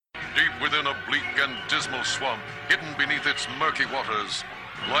Deep within a bleak and dismal swamp, hidden beneath its murky waters,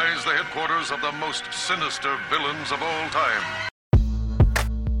 lies the headquarters of the most sinister villains of all time.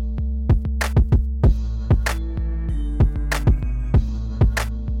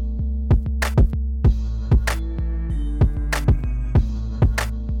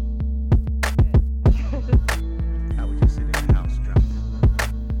 I would just sit in the house drunk,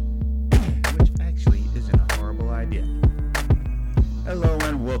 which actually isn't a horrible idea. Hello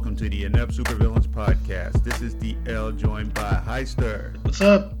and welcome to the Inept Supervillains Podcast. This is DL joined by Heister. What's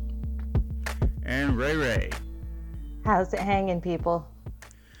up? And Ray. How's it hanging, people?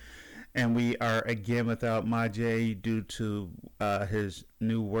 And we are again without Majay due to his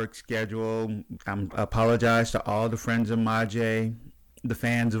new work schedule. I apologize to all the friends of Majay, the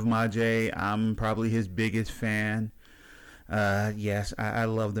fans of Majay. I'm probably his biggest fan. Yes, I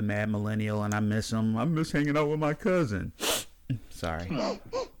love the Mad Millennial and I miss him. I miss hanging out with my cousin. Sorry.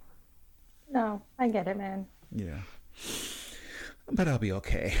 No, I get it, man. Yeah. But I'll be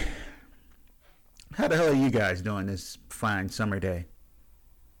okay. How the hell are you guys doing this fine summer day?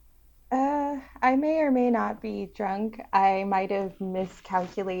 I may or may not be drunk. I might have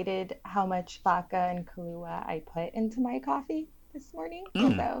miscalculated how much vodka and Kahlua I put into my coffee this morning.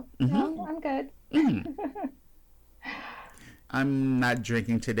 So, no, I'm good. I'm not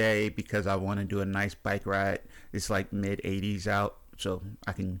drinking today because I want to do a nice bike ride. It's like mid-80s out, so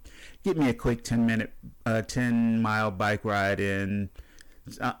I can get me a quick 10-mile bike ride in.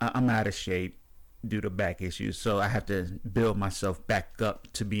 I'm out of shape due to back issues, so I have to build myself back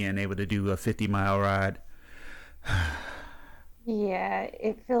up to being able to do a 50-mile ride. Yeah,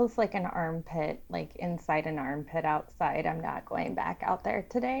 it feels like an armpit, like inside an armpit outside. I'm not going back out there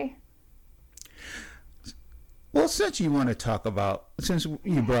today. Well, since you want to talk about, since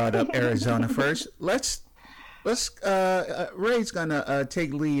you brought up Arizona first, let's Ray's gonna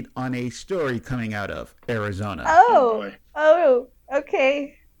take lead on a story coming out of Arizona. Oh,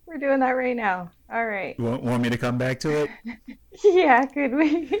 okay. We're doing that right now. All right. You want me to come back to it? Yeah, could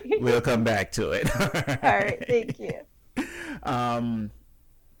we? We'll come back to it. All right, thank you.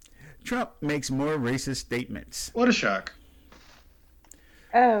 Trump makes more racist statements. What a shock.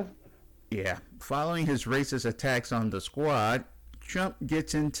 Oh, Yeah. Following his racist attacks on the squad, Trump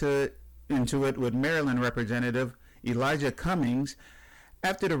gets into it with Maryland Representative Elijah Cummings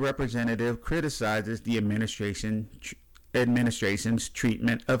after the representative criticizes the administration's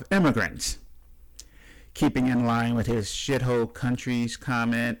treatment of immigrants. Keeping in line with his shithole countries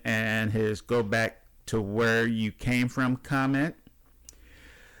comment and his go back to where you came from comment,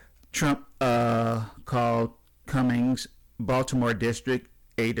 Trump called Cummings' Baltimore district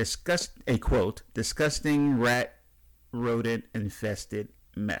a quote, disgusting rat rodent infested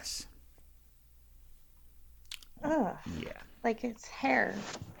mess. ugh. Yeah. Like it's hair.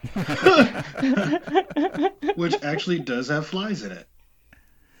 Which actually does have flies in it.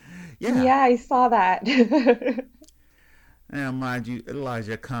 Yeah, I saw that. Now, mind you,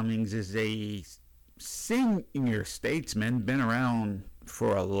 Elijah Cummings is a senior statesman, been around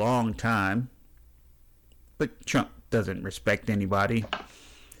for a long time. But Trump doesn't respect anybody.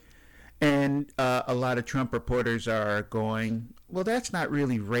 And a lot of Trump reporters are going, well, that's not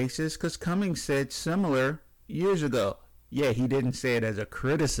really racist because Cummings said similar years ago. Yeah, he didn't say it as a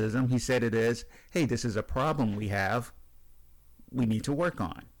criticism. He said it as, hey, this is a problem we have. We need to work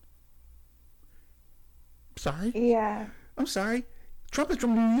on. Sorry? Yeah. I'm sorry. Trump is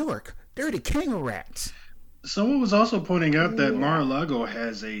from New York. They're the king of rats. Someone was also pointing out that Yeah. Mar-a-Lago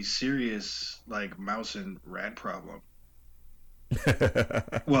has a serious, mouse and rat problem.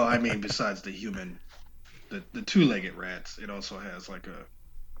 Well, I mean, besides the human, the two-legged rats, it also has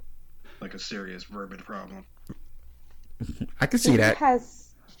a serious vermin problem. I can see that.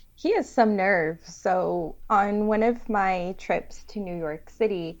 He has some nerve. So on one of my trips to New York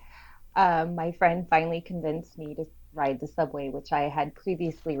City, my friend finally convinced me to ride the subway, which I had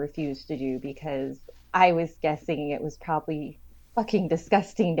previously refused to do because I was guessing it was probably fucking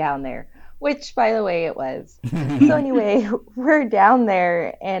disgusting down there, which, by the way, it was. So anyway, we're down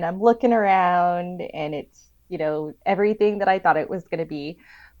there and I'm looking around and it's, everything that I thought it was going to be.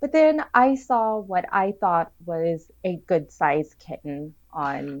 But then I saw what I thought was a good-sized kitten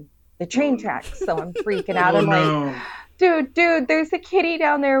on the train tracks. So I'm freaking out. I'm like, dude, there's a kitty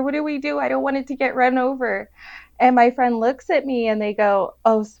down there. What do we do? I don't want it to get run over. And my friend looks at me and they go,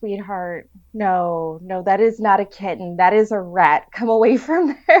 oh, sweetheart, no, that is not a kitten. That is a rat. Come away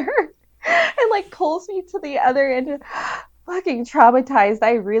from there. And pulls me to the other end. Fucking traumatized.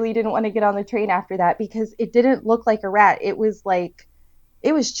 I really didn't want to get on the train after that because it didn't look like a rat. It was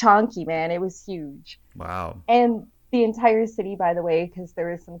chonky, man. It was huge. Wow. And The entire city, by the way, because there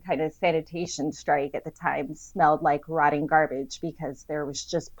was some kind of sanitation strike at the time, smelled like rotting garbage because there was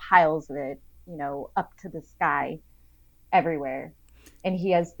just piles of it, up to the sky everywhere. And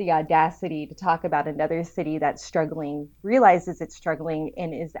he has the audacity to talk about another city that's struggling, realizes it's struggling,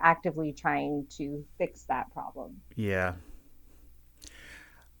 and is actively trying to fix that problem. Yeah.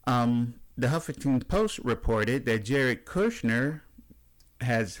 The Huffington Post reported that Jared Kushner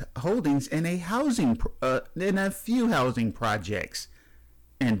has holdings in in a few housing projects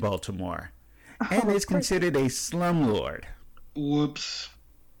in Baltimore, and is considered a slumlord. Whoops.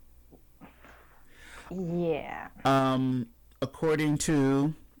 Yeah. According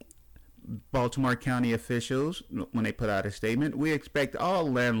to Baltimore County officials, when they put out a statement, we expect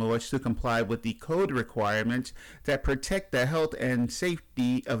all landlords to comply with the code requirements that protect the health and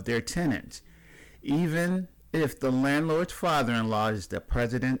safety of their tenants, even if the landlord's father-in-law is the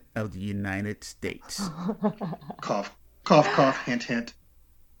president of the United States. Cough, cough, cough, hint, hint.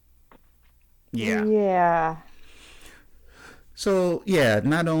 Yeah. Yeah. So, yeah,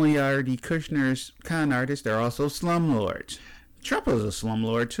 not only are the Kushners con artists, they're also slumlords. Trump was a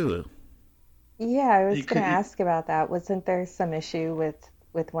slumlord, too. Yeah, I was going to ask about that. Wasn't there some issue with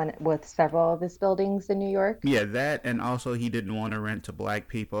several of his buildings in New York? Yeah, that, and also he didn't want to rent to black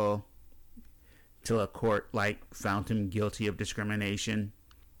people till a court found him guilty of discrimination.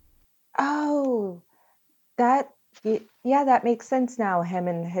 Oh, that yeah, that makes sense now. Him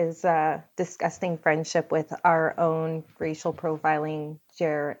and his disgusting friendship with our own racial profiling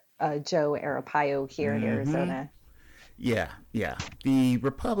Joe Arpaio here in Arizona. Yeah. The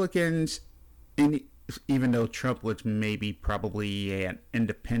Republicans, and even though Trump was probably an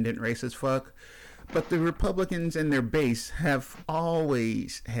independent racist fuck, but the Republicans and their base have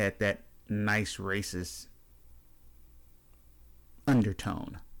always had that nice racist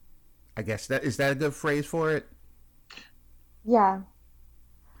undertone. I guess is that a good phrase for it? Yeah.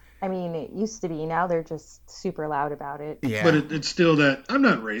 I mean, it used to be. Now they're just super loud about it. Yeah. But it's still that I'm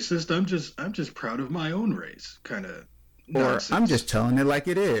not racist. I'm just proud of my own race, kind of. Or I'm just telling it like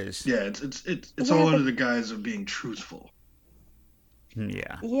it is. Yeah, it's all under the guise of being truthful.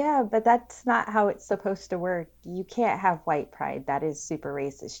 Yeah. Yeah, but that's not how it's supposed to work. You can't have white pride. That is super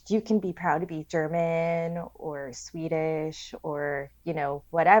racist. You can be proud to be German or Swedish or,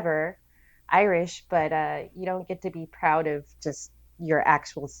 whatever, Irish, but you don't get to be proud of just your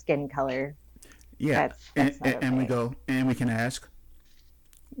actual skin color. Yeah. That's not okay. And we can ask,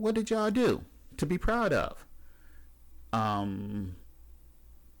 what did y'all do to be proud of?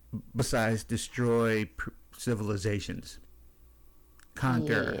 Besides destroy civilizations,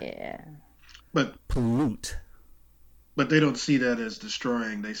 conquer, but pollute. But they don't see that as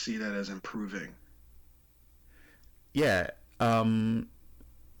destroying. They see that as improving. Yeah.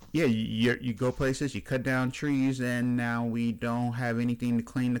 You go places, you cut down trees, and now we don't have anything to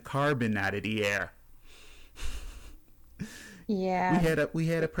clean the carbon out of the air. Yeah. We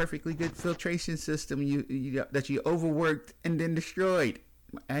had a perfectly good filtration system that you overworked and then destroyed.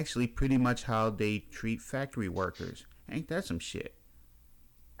 Actually, pretty much how they treat factory workers. Ain't that some shit?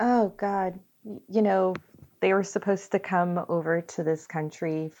 Oh God. They were supposed to come over to this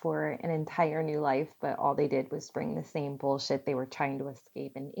country for an entire new life, but all they did was bring the same bullshit they were trying to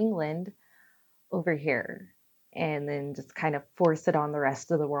escape in England over here, and then just kind of force it on the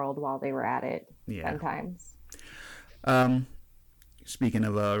rest of the world while they were at it. Yeah. Sometimes. Speaking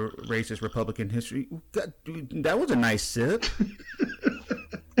of racist Republican history, God, dude, that was a nice sip.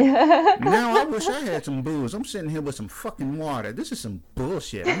 Now I wish I had some booze. I'm sitting here with some fucking water. This is some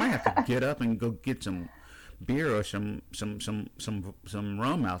bullshit. I might have to get up and go get some beer or some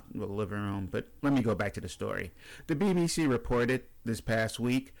rum out the living room. But let me go back to the story. The BBC reported this past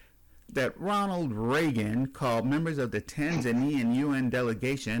week that Ronald Reagan called members of the Tanzanian UN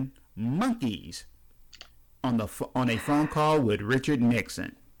delegation monkeys on a phone call with Richard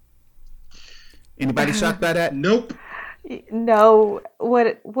Nixon. Anybody shocked by that? Nope. No,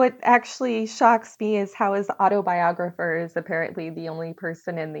 what actually shocks me is how his autobiographer is apparently the only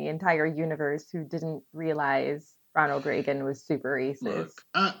person in the entire universe who didn't realize Ronald Reagan was super racist. Look,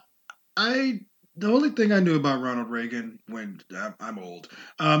 the only thing I knew about Ronald Reagan when I'm old,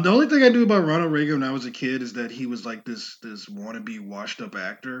 the only thing I knew about Ronald Reagan when I was a kid is that he was like this wannabe washed up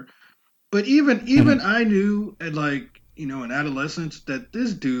actor. But even I knew at in adolescence that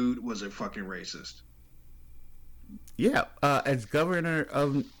this dude was a fucking racist. Yeah, as governor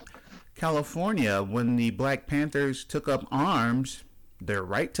of California, when the Black Panthers took up arms, their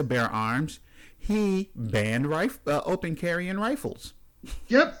right to bear arms, he banned open carrying rifles.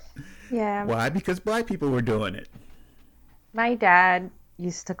 Yep. Yeah. Why? Because black people were doing it. My dad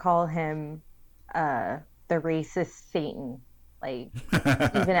used to call him the the racist Satan. Like,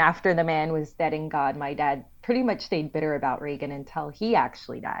 even after the man was dead and gone, my dad pretty much stayed bitter about Reagan until he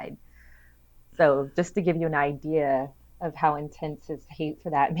actually died. So, just to give you an idea of how intense his hate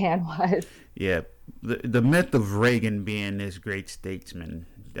for that man was. Yeah, the myth of Reagan being this great statesman,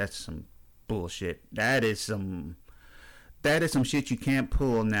 that's some bullshit. That is some shit you can't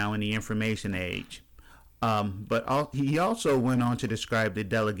pull now in the information age. But he also went on to describe the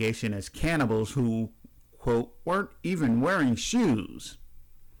delegation as cannibals who, quote, weren't even wearing shoes.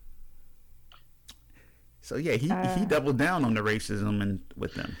 So yeah, he doubled down on the racism and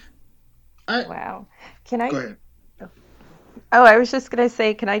with them. Wow. Can I? Go ahead. Oh, I was just gonna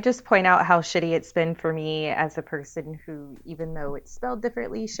say, can I just point out how shitty it's been for me as a person who, even though it's spelled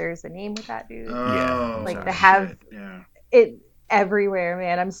differently, shares a name with that dude? Oh, Like to have shit. Yeah. it everywhere,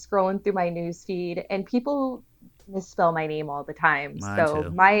 man. I'm scrolling through my news feed and people misspell my name all the time. Mine So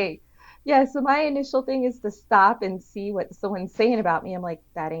too. my initial thing is to stop and see what someone's saying about me. I'm like,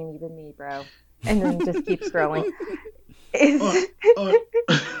 that ain't even me, bro. And then just keep scrolling. on, on,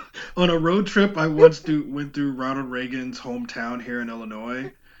 on a road trip, I once went through Ronald Reagan's hometown here in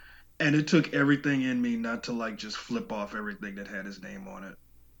Illinois, and it took everything in me not to like just flip off everything that had his name on it.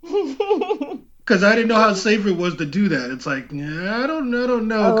 Because I didn't know how safe it was to do that. It's like, yeah, I don't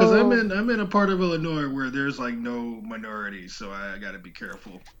know, because I'm Oh, in a part of Illinois where there's like no minorities, so I got to be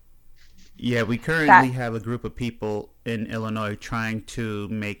careful. Yeah, we that currently have a group of people in Illinois trying to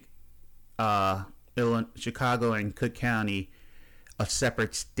make Chicago and Cook County a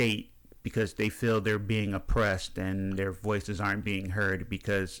separate state because they feel they're being oppressed and their voices aren't being heard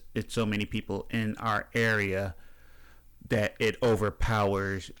because it's so many people in our area that it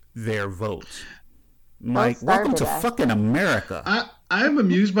overpowers their votes. don't Mike, starve welcome it to us. fucking America. I'm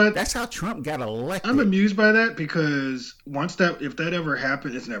amused by That's how Trump got I'm elected. amused by that because if that ever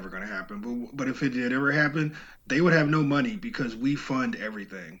happened, it's never going to happen. But if it did ever happen, they would have no money because we fund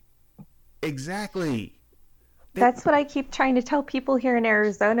everything. Exactly. They, That's what I keep trying to tell people here in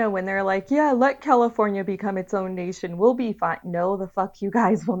Arizona when they're like, yeah, let California become its own nation. We'll be fine. No, the fuck you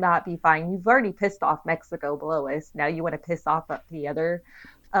guys will not be fine. You've already pissed off Mexico below us. Now you want to piss off the other,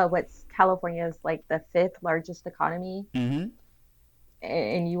 what's California's like the fifth largest economy, mm-hmm.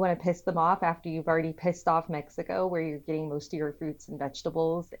 and you want to piss them off after you've already pissed off Mexico, where you're getting most of your fruits and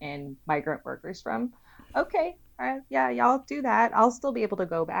vegetables and migrant workers from. Okay, all right, yeah, y'all do that. I'll still be able to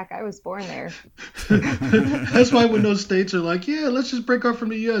go back. I was born there. That's why when those states are like, yeah, let's just break off from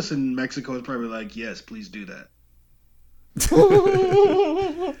the U.S., and Mexico is probably like, yes, please do that.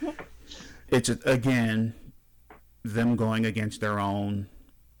 It's again them going against their own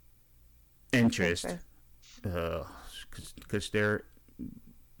interest Interest. because they're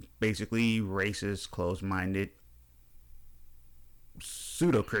basically racist, closed-minded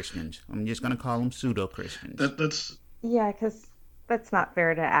pseudo-Christians. I'm just going to call them pseudo-Christians. That's Yeah, because that's not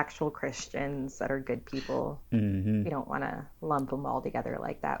fair to actual Christians that are good people. Mm-hmm. We don't want to lump them all together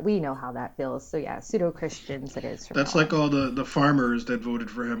like that. We know how that feels. So yeah, pseudo Christians it is from now that's like on. all the farmers that voted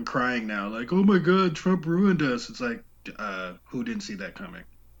for him crying now, like, oh my God, Trump ruined us. It's like, who didn't see that coming?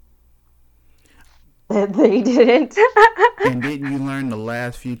 They didn't. And didn't you learn the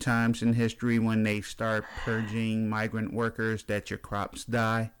last few times in history when they start purging migrant workers that your crops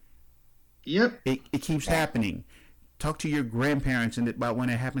die? Yep. It keeps happening. Talk to your grandparents about when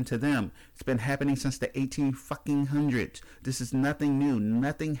it happened to them. It's been happening since the 18 fucking hundreds. This is nothing new.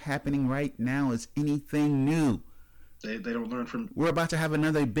 Nothing happening right now is anything new. They don't learn from. We're about to have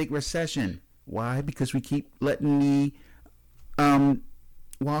another big recession. Why? Because we keep letting the um,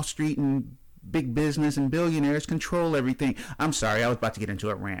 Wall Street and big business and billionaires control everything. I'm sorry. I was about to get into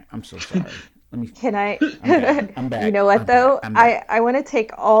a rant. I'm so sorry. Let me. Can I? I'm back. I'm You back. know what I'm back. though? I'm I back. I want to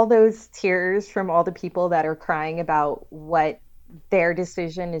take all those tears from all the people that are crying about what their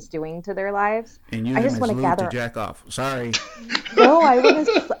decision is doing to their lives. And use I them just as want to lube to gather. jack off. Sorry. No, I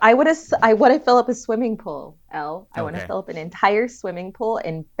want to fill up a swimming pool, Elle. I want to Okay. fill up an entire swimming pool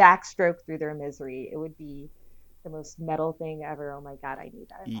and backstroke through their misery. It would be the most metal thing ever. Oh my God, I need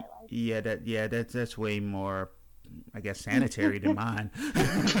that in my That's way more, I guess, sanitary than mine.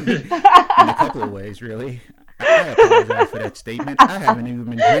 life. In a couple of ways, really. I apologize for that statement. I haven't even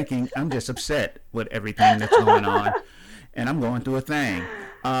been drinking. I'm just upset with everything that's going on, and I'm going through a thing.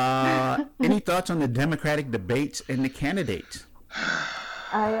 Any thoughts on the Democratic debates and the candidates?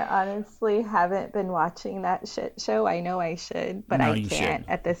 I honestly haven't been watching that shit show. I know I should, but No, I you can't shouldn't.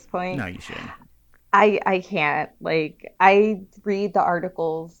 at this No, point. you shouldn't. I can't. Like I read the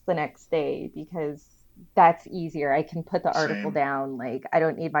articles the next day because that's easier. I can put the article Same. down. Like I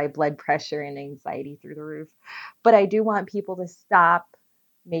don't need my blood pressure and anxiety through the roof. But I do want people to stop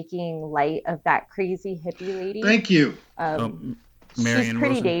making light of that crazy hippie lady. Thank you. Um, she's Marion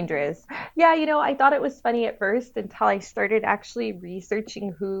pretty Wilson. dangerous. Yeah, I thought it was funny at first until I started actually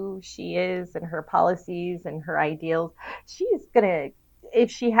researching who she is and her policies and her ideals. She's gonna,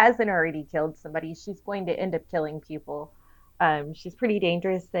 if she hasn't already killed somebody, she's going to end up killing people. She's pretty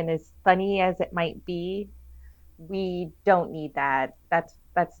dangerous, and as funny as it might be, we don't need that. That's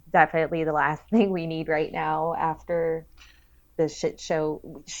definitely the last thing we need right now after the shit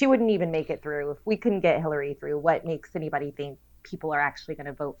show. She wouldn't even make it through if we couldn't get Hillary through. What makes anybody think people are actually going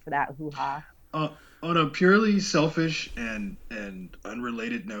to vote for that hoo ha? Uh, on a purely selfish and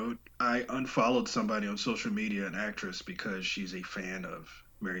unrelated note, I unfollowed somebody on social media, an actress, because she's a fan of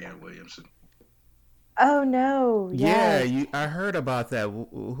Marianne Williamson. Oh no, Yeah, yes. I heard about that.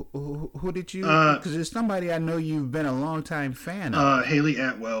 Who did you? Uh, Because it's somebody I know you've been a long time fan of. Haley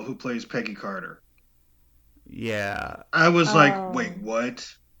Atwell, who plays Peggy Carter. Yeah. I was like, wait, Oh, what?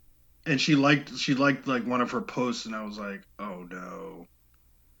 And she liked like one of her posts, and I was like, oh no.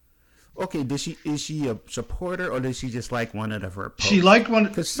 Okay. Is she a supporter or does she just like one of her She posts? liked one.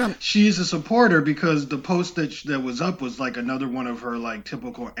 Because some. She's a supporter because the post that was up was like another one of her like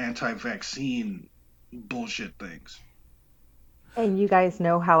typical anti-vaccine bullshit things. and you guys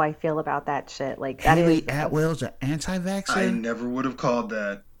know how I feel about that shit. Like that is Haley Atwell's an I anti-vaxxer, never would have called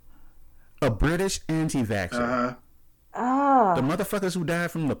that. a British Uh anti-vaxxer. huh. The ah motherfuckers who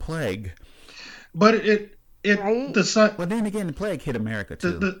died from the plague. But it right. Well, then again, the plague hit America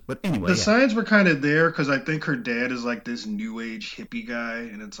the too. the But anyway, the yeah. signs were kind of there because I think her dad is like this new age hippie guy,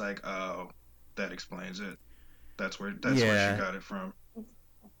 and it's like, oh, that explains it. That's where she Yeah. got it from.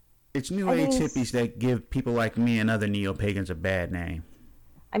 It's New I Age mean, hippies that give people like me and other neo pagans a bad name.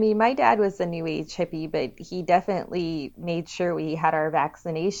 my dad was a new age hippie, but he definitely made sure we had our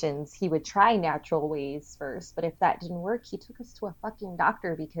vaccinations. He would try natural ways first, but if that didn't work, he took us to a fucking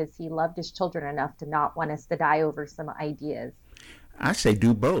doctor because he loved his children enough to not want us to die over some ideas. I say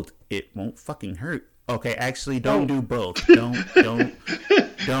do both. It won't fucking hurt. Okay, actually, don't Right. do both. Don't, don't.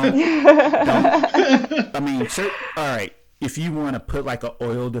 I mean, all right. If you want to put like an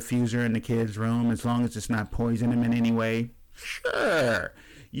oil diffuser in the kid's room, as long as it's not poisoning him in any way, sure.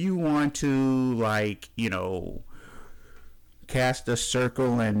 You want to like, cast a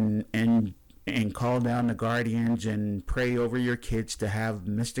circle and call down the guardians and pray over your kids to have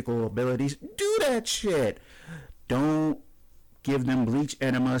mystical abilities. Do that shit. Don't give them bleach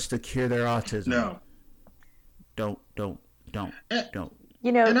enemas to cure their autism. No, Don't, don't, don't, and, don't.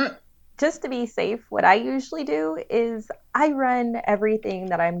 You know, and I just to be safe, what I usually do is I run everything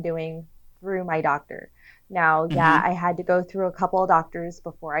that I'm doing through my doctor. Now, yeah, Mm-hmm. I had to go through a couple of doctors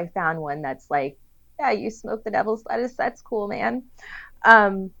before I found one that's like, yeah, you smoke the devil's lettuce. That's cool, man.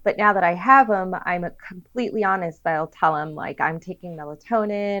 But now that I have them, I'm completely honest. I'll tell him, like, I'm taking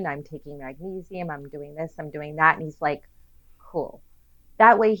melatonin, I'm taking magnesium, I'm doing this, I'm doing that. And he's like, cool.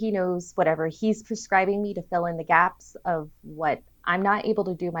 That way he knows whatever he's prescribing me to fill in the gaps of what I'm not able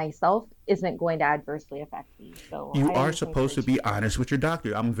to do myself isn't going to adversely affect me. So You I are always supposed to encourage be people. honest with your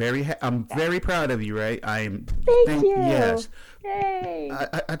doctor. I'm Yeah. very proud of you, right? I am. Thank Thank you. yes. Yay.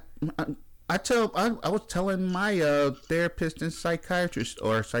 I was telling my therapist and psychiatrist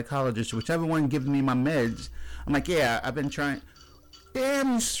or psychologist, whichever one gives me my meds. I'm like, yeah, I've been trying.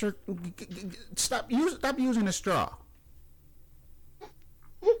 Damn, sir, stop using a straw.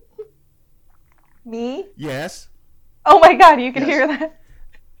 Me? Yes. Oh my God, you can yes. hear that.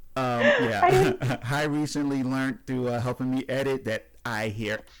 I didn't. Yeah. I recently learned through helping me edit that I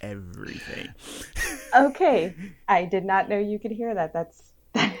hear everything. Okay. I did not know you could hear that. That's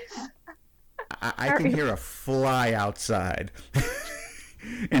I can sorry. hear a fly outside.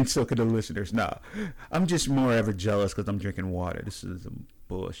 And so can the listeners. No, I'm just more ever jealous because I'm drinking water. This is some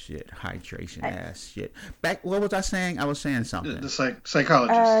bullshit, hydration I- ass shit. Back, what was I saying? I was saying The something.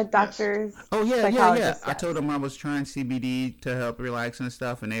 psychologist. Yes. Doctors, Oh yeah. psychologists, I yes. told them I was trying CBD to help relax and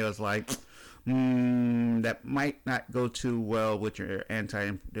stuff, and they was like, that might not go too well with your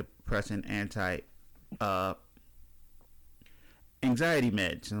antidepressant, anti uh, anxiety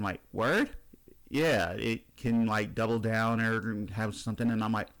meds. And I'm like, word? Yeah, it can like double down or have something. And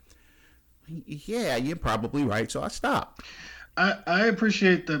I'm like, yeah, you're probably right. So I stopped. I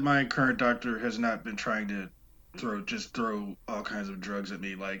appreciate that my current doctor has not been trying to throw all kinds of drugs at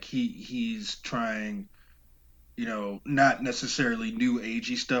me. Like he's trying, not necessarily new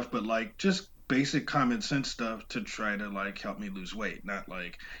agey stuff, but like just basic common sense stuff to try to like help me lose weight. Not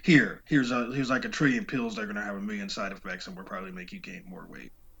like here's like a trillion pills that are gonna have a million side effects and will probably make you gain more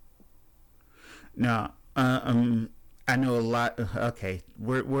weight. Now, I know a lot. Okay,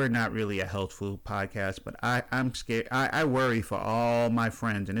 we're not really a health food podcast, but I'm scared. I worry for all my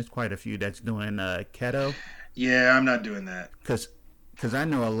friends, and it's quite a few that's doing keto. Yeah, I'm not doing that. Because I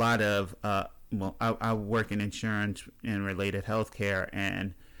know a lot of well, I work in insurance and related healthcare,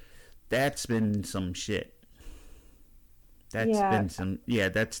 and that's been some shit. That's been some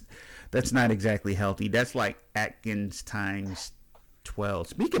that's not exactly healthy. That's like Atkins times 12.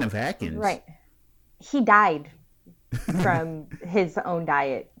 Speaking of Atkins, Right. He died from his own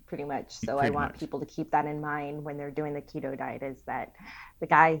diet, pretty much. So I Pretty want much. people to keep that in mind when they're doing the keto diet, is that the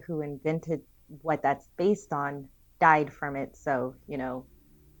guy who invented what that's based on died from it. So,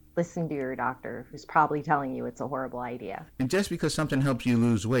 listen to your doctor, who's probably telling you it's a horrible idea. And just because something helps you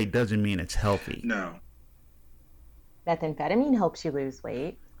lose weight doesn't mean it's healthy. No. Methamphetamine helps you lose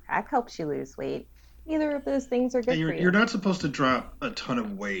weight. Crack helps you lose weight. Neither of those things are good And for you. you're not supposed to drop a ton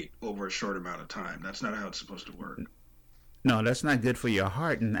of weight over a short amount of time. That's not how it's supposed to work. No, that's not good for your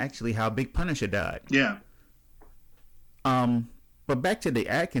heart, and actually how Big Punisher died. Yeah. But back to the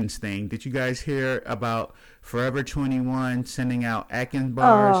Atkins thing. Did you guys hear about Forever 21 sending out Atkins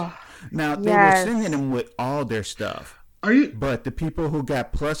bars? Oh, Now, they yes. were sending them with all their stuff. Are you? But the people who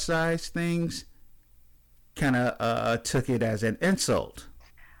got plus size things kind of took it as an insult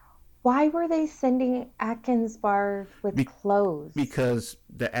Why were they sending Atkins bars with clothes? because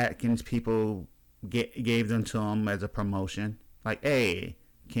the Atkins people gave them to them as a promotion. Like, hey,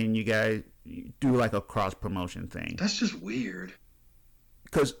 can you guys do like a cross promotion thing? That's just weird.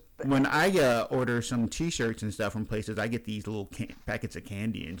 Because when I order some T-shirts and stuff from places, I get these little packets of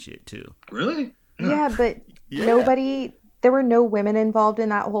candy and shit too. Really? Yeah, but Yeah. there were no women involved in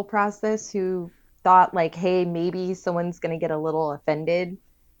that whole process who thought like, hey, maybe someone's going to get a little offended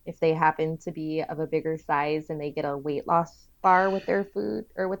if they happen to be of a bigger size and they get a weight loss bar with their food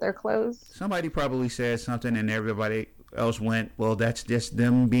or with their clothes. Somebody probably said something and everybody else went, well, that's just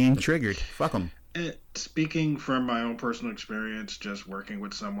them being triggered. Fuck them. Speaking from my own personal experience, just working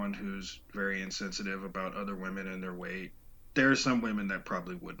with someone who's very insensitive about other women and their weight, there are some women that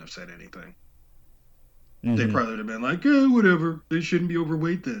probably wouldn't have said anything. They probably would have been like, whatever. They shouldn't be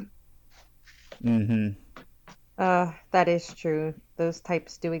overweight then. That is true. Those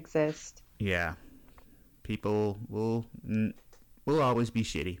types do exist. Yeah. People will always be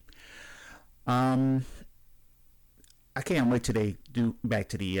shitty. I can't wait till they do back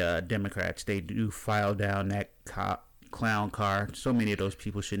to the Democrats. They do file down that clown car. So many of those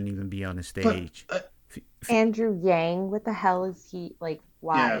people shouldn't even be on the stage. Andrew Yang, what the hell is he like?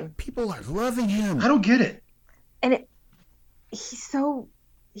 Why? Yeah. People are loving him. I don't get it. And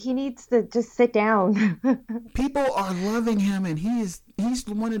he needs to just sit down. People are loving him, and he's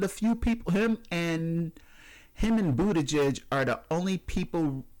one of the few people. Him and Buttigieg are the only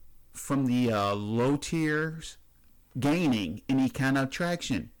people from the low tiers gaining any kind of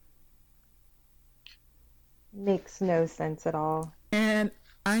traction. Makes no sense at all. And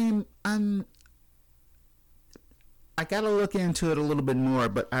I gotta look into it a little bit more,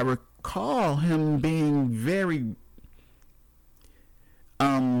 but I recall him being very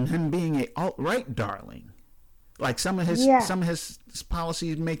him being a alt-right darling. Like some of his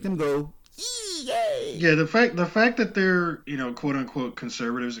policies make them go, yay. Yeah, the fact that they're, quote unquote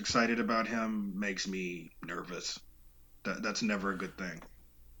conservatives excited about him makes me nervous. That's never a good thing.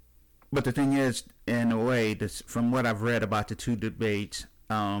 But the thing is, in a way, this, from what I've read about the two debates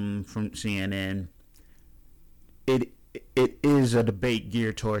from CNN, it is a debate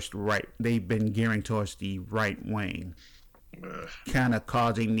geared towards the right. They've been gearing towards the right wing, kind of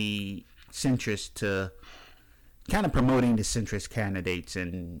causing the centrists to, kind of promoting the centrist candidates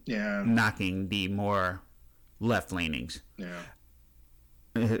and knocking the more left leanings. Yeah.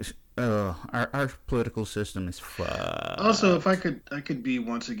 Our political system is fucked. Also, if I could be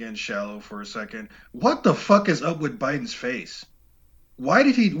once again shallow for a second, what the fuck is up with Biden's face? Why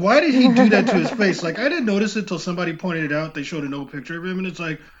did he do that to his face? Like, I didn't notice it till somebody pointed it out. They showed an old picture of him, and it's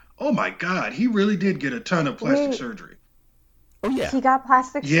like, oh my god, he really did get a ton of plastic surgery. Oh yeah, he got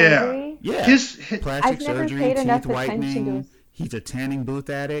plastic surgery. Yeah, his plastic I've never surgery, paid teeth enough whitening. attention to his... He's a tanning booth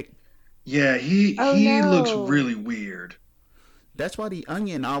addict. Yeah, he looks really weird. That's why the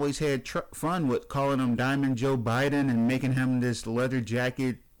Onion always had fun with calling him Diamond Joe Biden and making him this leather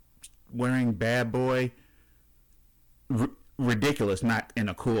jacket wearing bad boy. Ridiculous, not in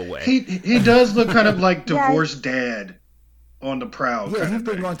a cool way. He does look kind of like divorced dad on the prowl. Yeah, he's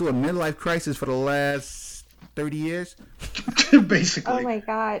been going through a midlife crisis for the last 30 years. Oh basically. my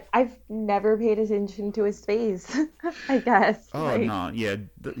God. I've never paid attention to his face, I guess. Oh no, yeah,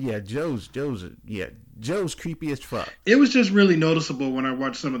 yeah. Joe's creepy as fuck. It was just really noticeable when I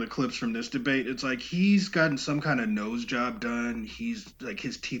watched some of the clips from this debate. It's like he's gotten some kind of nose job done. He's like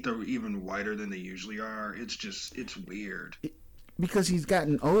his teeth are even whiter than they usually are. It's weird. Because he's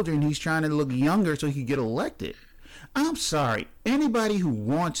gotten older and he's trying to look younger so he can get elected. I'm sorry. Anybody who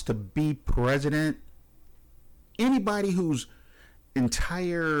wants to be president, anybody whose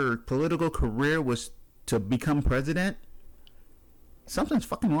entire political career was to become president, something's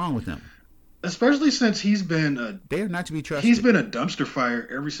fucking wrong with them. Especially since They are not to be trusted. he's been a dumpster fire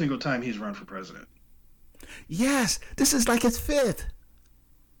every single time he's run for president. Yes, this is like his fifth.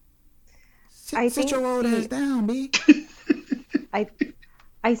 I Sit think your old ass down, B. I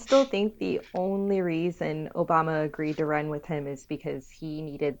I still think the only reason Obama agreed to run with him is because he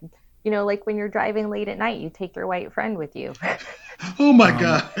needed, like when you're driving late at night, you take your white friend with you. Oh my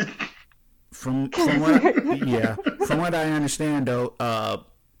god. From what I understand though,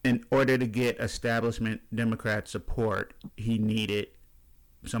 in order to get establishment Democrat support, he needed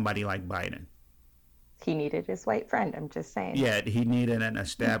somebody like Biden. He needed his white friend, I'm just saying. Yeah, he needed an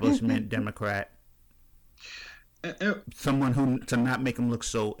establishment Democrat, And, someone who to not make him look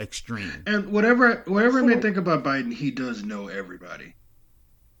so extreme. and whatever I may think about Biden, he does know everybody.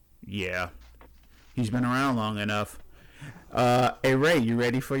 Yeah, he's been around long enough. Hey Ray, you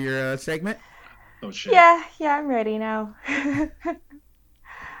ready for your segment? Oh shit. Yeah, I'm ready now.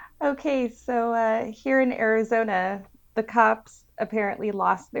 Okay, so here in Arizona, the cops apparently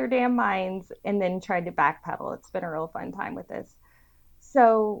lost their damn minds and then tried to backpedal. It's been a real fun time with this.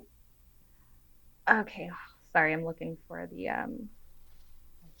 So, okay, sorry, I'm looking for the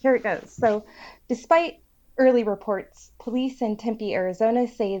here it goes. So, despite early reports, police in Tempe, Arizona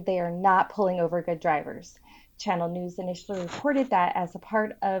say they are not pulling over good drivers. Channel News initially reported that as a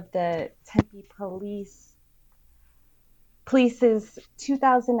part of the Tempe Police's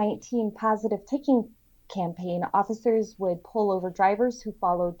 2019 positive ticking campaign, officers would pull over drivers who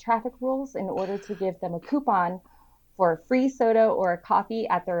followed traffic rules in order to give them a coupon for a free soda or a coffee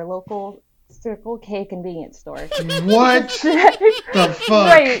at their local Circle K convenience store. What the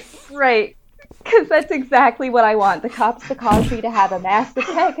fuck? Right. Because that's exactly what I want. The cops to cause me to have a massive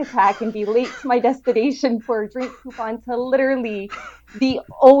panic attack and be late to my destination for a drink coupon to literally the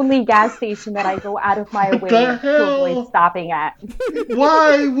only gas station that I go out of my way the to hell? avoid stopping at.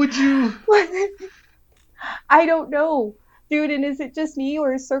 Why would you? I don't know. Dude, and is it just me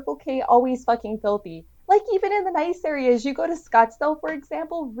or is Circle K always fucking filthy? Like, even in the nice areas, you go to Scottsdale, for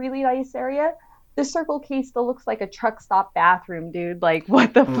example, really nice area, the Circle K still looks like a truck stop bathroom, dude. Like,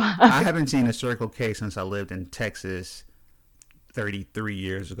 what the fuck? I haven't seen a Circle K since I lived in Texas 33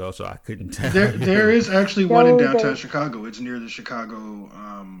 years ago, so I couldn't tell. There is actually one in No, downtown there- Chicago. It's near the Chicago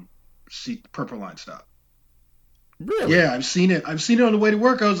Purple Line stop. Really? Yeah, I've seen it. I've seen it on the way to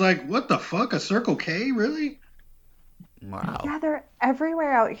work. I was like, what the fuck? A Circle K? Really? Wow. Yeah, they're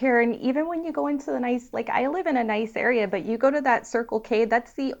everywhere out here. And even when you go into the nice, like I live in a nice area, but you go to that Circle K,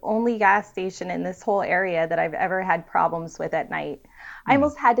 that's the only gas station in this whole area that I've ever had problems with at night. I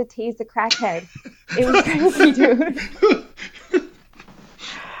almost had to tase a crackhead. It was crazy, dude.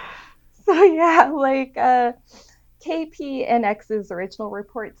 So yeah, like KPNX's original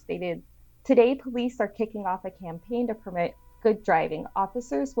report stated, today police are kicking off a campaign to promote good driving.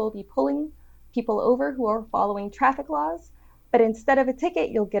 Officers will be pulling people over who are following traffic laws, but instead of a ticket,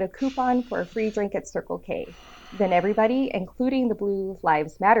 you'll get a coupon for a free drink at Circle K. Then everybody, including the Blue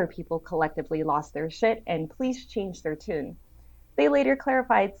Lives Matter people, collectively lost their shit and police changed their tune. They later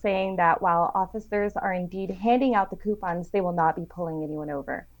clarified, saying that while officers are indeed handing out the coupons, they will not be pulling anyone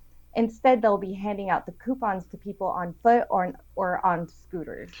over. Instead, they'll be handing out the coupons to people on foot or on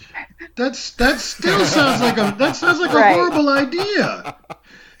scooters. That still sounds like a Right. horrible idea.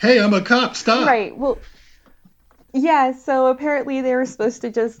 Hey, I'm a cop. Stop. Right. Well, yeah, so apparently they were supposed to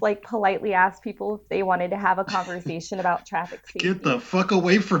just like politely ask people if they wanted to have a conversation about traffic safety. Get the fuck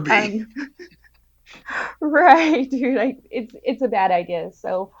away from me. Right, dude. It's a bad idea.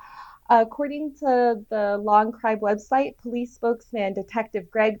 So, according to the Long Cry website, police spokesman Detective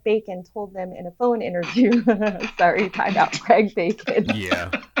Greg Bacon told them in a phone interview. Sorry, time out, Greg Bacon.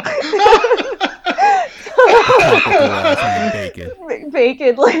 Yeah. Bacon.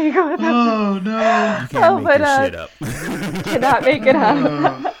 Bacon, like, what the Oh no. You can't make but, this shit up. cannot make it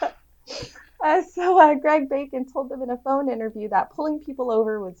Oh. up. So Greg Bacon told them in a phone interview that pulling people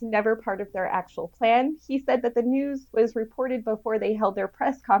over was never part of their actual plan. He said that the news was reported before they held their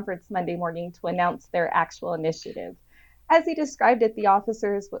press conference Monday morning to announce their actual initiative. As he described it, the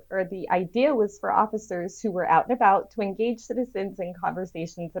officers, or the idea was for officers who were out and about to engage citizens in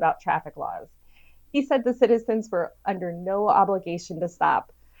conversations about traffic laws. He said the citizens were under no obligation to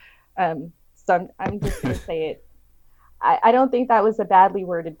stop. So I'm just going to say it. I don't think that was a badly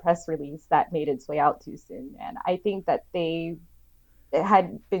worded press release that made its way out too soon, man. I think that they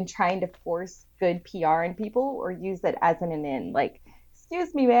had been trying to force good PR in people or use it as an in. Like,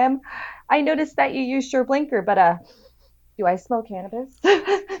 excuse me, ma'am, I noticed that you used your blinker, but do I smell cannabis?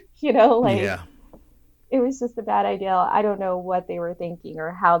 Like Yeah. it was just a bad idea. I don't know what they were thinking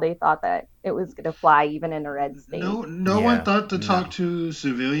or how they thought that it was going to fly even in a red state. No Yeah, one thought to no. talk to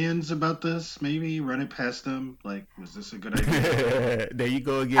civilians about this. Maybe run it past them. Like, was this a good idea? There you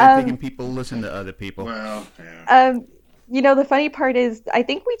go again, thinking people listen to other people. Well, yeah. The funny part is, I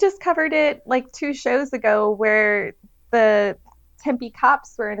think we just covered it like 2 shows ago where the Tempe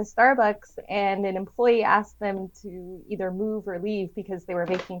cops were in a Starbucks and an employee asked them to either move or leave because they were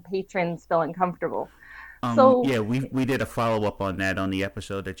making patrons feel uncomfortable. So Yeah, we did a follow up on that on the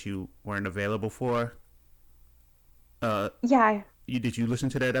episode that you weren't available for. yeah, Did you listen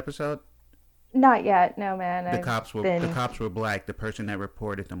to that episode? not yet. No, man. The cops were black. The person that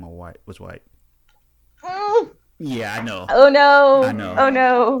reported them was white. Mm. Yeah, I know. Oh no! I know. Oh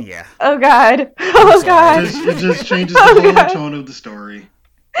no! Yeah. Oh god! Oh sorry. god! It just changes the whole God. tone of the story.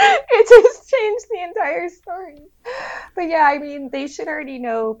 It just changed the entire story. But yeah, I mean, they should already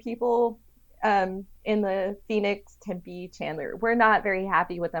know people in the Phoenix, Tempe, Chandler. We're not very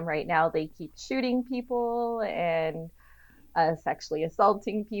happy with them right now. They keep shooting people and sexually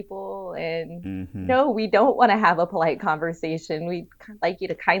assaulting people. And no, we don't want to have a polite conversation. We'd like you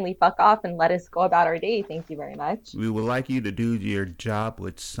to kindly fuck off and let us go about our day. Thank you very much. We would like you to do your job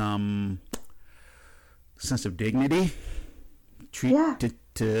with some sense of dignity. Treat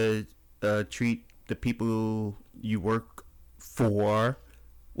treat the people you work for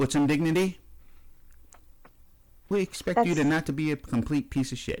with some dignity. We expect you to not to be a complete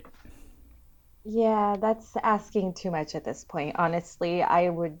piece of shit. Yeah, that's asking too much at this point. Honestly, I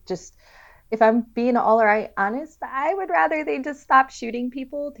would just, if I'm being all right honest, I would rather they just stop shooting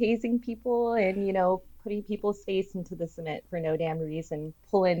people, tasing people, and, putting people's face into the cement for no damn reason,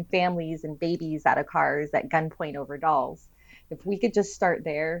 pulling families and babies out of cars at gunpoint over dolls. If we could just start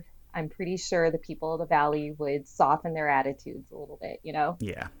there, I'm pretty sure the people of the Valley would soften their attitudes a little bit,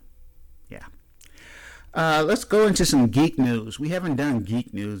 Yeah. Let's go into some geek news. We haven't done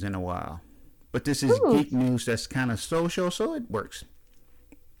geek news in a while, but this is geek news that's kind of social, so it works.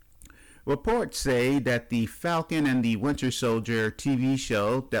 Reports say that the Falcon and the Winter Soldier TV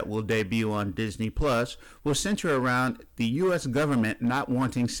show that will debut on Disney Plus will center around the U.S. government not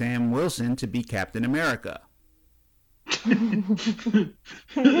wanting Sam Wilson to be Captain America. Sure,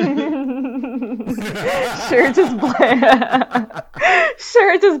 just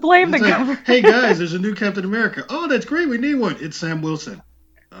blame the It's like, government. hey guys, there's a new Captain America. Oh, that's great. We need one. It's Sam Wilson.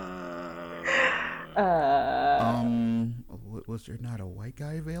 Was there not a white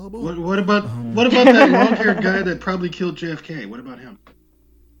guy available? What about that long-haired guy that probably killed JFK? What about him?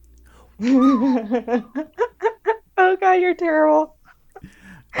 Oh god, you're terrible.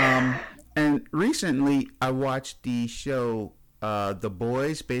 And recently I watched the show The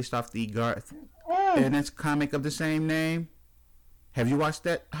Boys, based off the Garth Ennis comic of the same name. Have you watched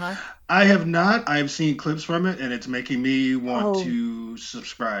that, Hi? I have not. I've seen clips from it, and it's making me want to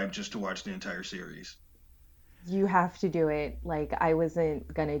subscribe just to watch the entire series. You have to do it. Like, I wasn't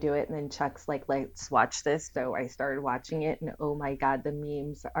gonna do it, and then Chuck's like, let's watch this. So I started watching it, and oh my god, the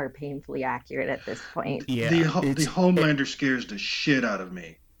memes are painfully accurate at this point. Yeah. The Homelander scares the shit out of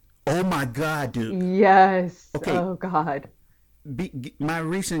me. Oh my god, dude. Yes. Okay. Oh god. My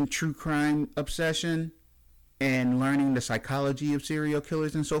recent true crime obsession and learning the psychology of serial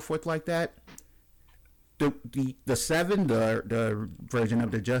killers and so forth like that. The Seven, the version of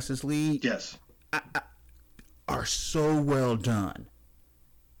the Justice League. Yes. Are so well done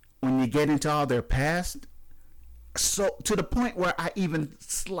when you get into all their past, so to the point where I even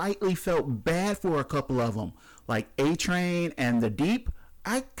slightly felt bad for a couple of them, like A-Train and The Deep.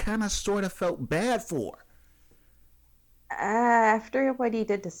 I kind of sort of felt bad for. After what he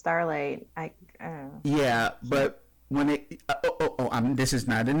did to Starlight, Yeah, but when it this is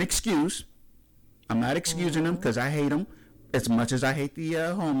not an excuse. I'm not excusing him because I hate him as much as I hate the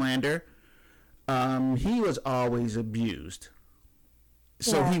Homelander. He was always abused.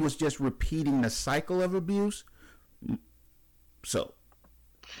 So he was just repeating the cycle of abuse. So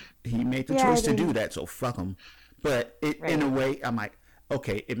he made the choice to do that, so fuck him. But in a way, I'm like,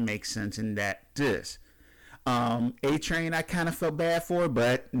 okay, it makes sense in that this. A-Train I kind of felt bad for,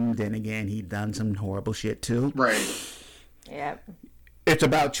 but then again, he done some horrible shit too. Right. Yep. It's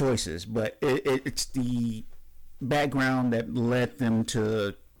about choices, but it's the background that led them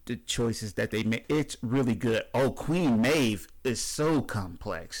to the choices that they made. It's really good. Oh, Queen Maeve is so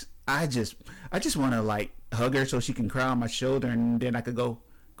complex. I just want to like hug her so she can cry on my shoulder, and then I could go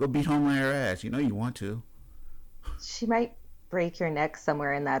beat home on her ass. You know you want to. She might break your neck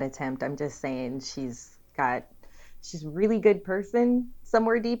somewhere in that attempt. I'm just saying she's a really good person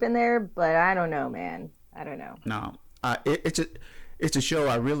somewhere deep in there, but I don't know, man. I don't know. No, it's a show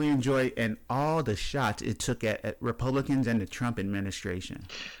I really enjoy, and all the shots it took at Republicans and the Trump administration.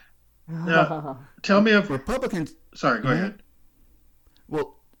 Now, tell me if. Republicans, Sorry, go mhm. ahead.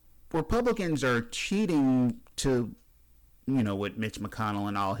 Well, Republicans are cheating to, with Mitch McConnell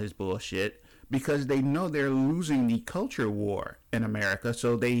and all his bullshit because they know they're losing the culture war in America,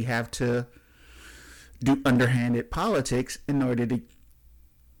 so they have to do underhanded politics in order to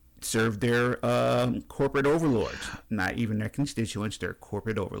serve their corporate overlords. Not even their constituents, their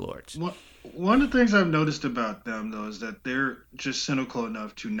corporate overlords. One of the things I've noticed about them, though, is that they're just cynical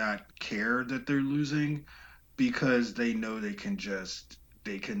enough to not care that they're losing because they know they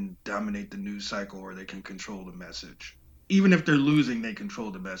can dominate the news cycle or they can control the message. Even if they're losing, they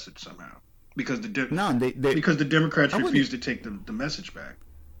control the message somehow because No, because the Democrats I wouldn't. refuse to take the message back.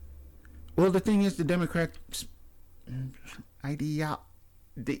 Well, the thing is, the Democrats idea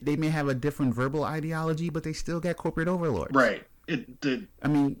they may have a different verbal ideology, but they still got corporate overlords. Right. I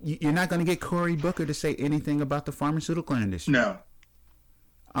mean, you're not going to get Cory Booker to say anything about the pharmaceutical industry. No.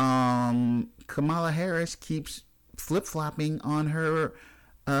 Kamala Harris keeps flip flopping on her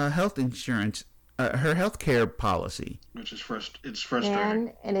health insurance, her health care policy. Which is it's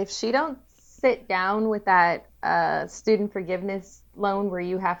frustrating. And if she don't sit down with that student forgiveness loan where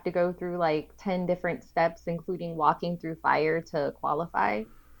you have to go through like 10 different steps, including walking through fire to qualify,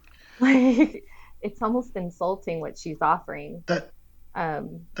 like it's almost insulting what she's offering. That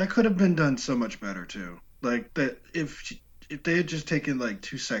could have been done so much better too. Like that if they had just taken like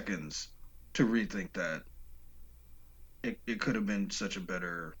 2 seconds to rethink that, it could have been such a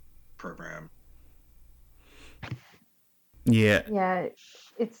better program. Yeah. Yeah,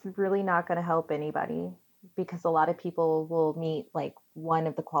 it's really not going to help anybody because a lot of people will meet like one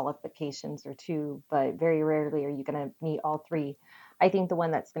of the qualifications or two, but very rarely are you going to meet all three. I think the one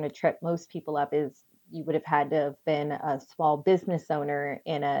that's going to trip most people up is you would have had to have been a small business owner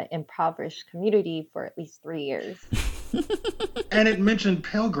in an impoverished community for at least 3 years. And it mentioned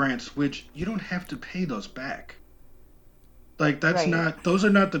Pell Grants, which you don't have to pay those back. Like Right. those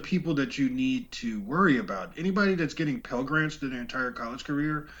are not the people that you need to worry about. Anybody that's getting Pell Grants through their entire college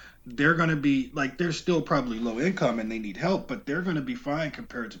career, they're going to be like they're still probably low income and they need help, but they're going to be fine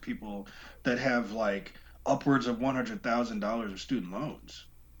compared to people that have like upwards of $100,000 of student loans.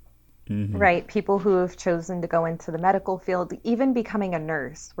 Hmm. Right. People who have chosen to go into the medical field, even becoming a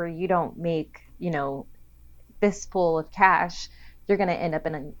nurse, where you don't make, fistful of cash, you're going to end up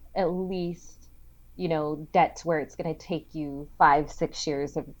in at least, debt to where it's going to take you 5, 6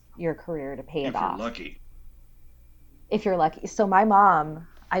 years of your career to pay it If you're off, lucky. if you're lucky. So my mom,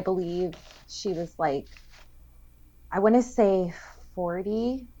 I believe she was like, I want to say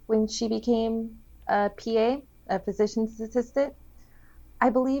 40 when she became a PA, a physician's assistant. I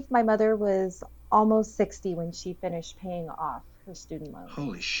believe my mother was almost 60 when she finished paying off her student loans.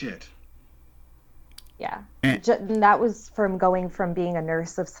 Holy shit. Yeah. And That was from going from being a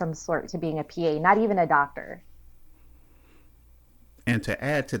nurse of some sort to being a PA, not even a doctor. and to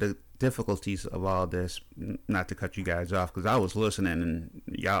add to the difficulties of all this, not to cut you guys off because I was listening and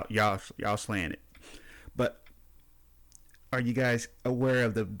y'all slaying it, but are you guys aware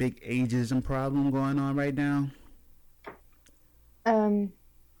of the big ageism problem going on right now? Um,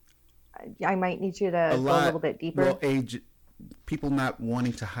 I might need you A to go a lot. little bit Well, deeper. people not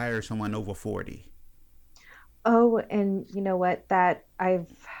wanting to hire someone over 40. Oh, and you know what?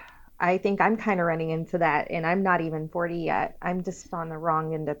 I think I'm kind of running into that, and I'm not even 40 yet. I'm just on the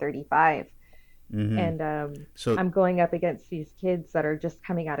wrong end of 35. Hmm. And So I'm going up against these kids that are just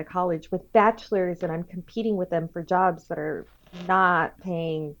coming out of college with bachelors, and I'm competing with them for jobs that are not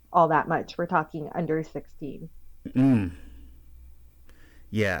paying all that much. We're talking under 16. mm,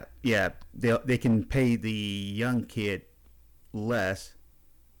 yeah, they can pay the young kid less,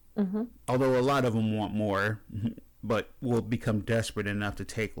 Hmm. although a lot of them want more, but will become desperate enough to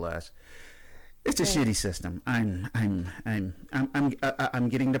take less. It's a Right. shitty system. I'm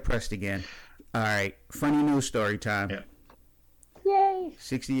getting depressed again. All right, funny news story time. Yeah. Yay.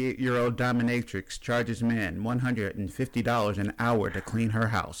 68-year-old dominatrix charges man $150 an hour to clean her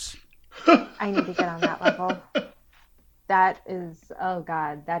house. I need to get on that level. That is, oh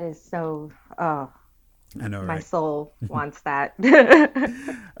God, that is so, oh. I know, My right? soul wants that.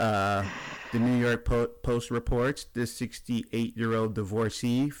 Uh, the New York Post reports this 68-year-old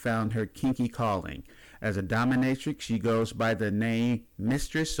divorcee found her kinky calling. As a dominatrix, she goes by the name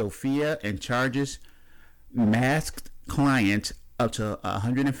Mistress Sophia and charges masked clients up to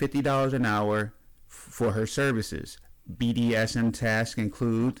 $150 an hour for her services. BDSM tasks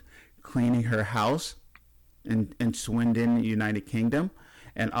include cleaning her house in Swindon, United Kingdom,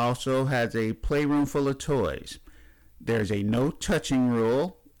 and also has a playroom full of toys. There's a no touching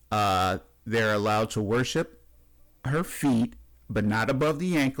rule. They're allowed to worship her feet, but not above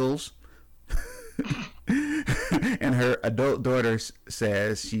the ankles. And her adult daughter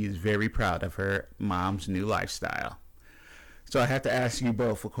says she's very proud of her mom's new lifestyle. So I have to ask you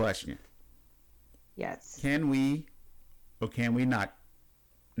both a question. Yes. Can we or can we not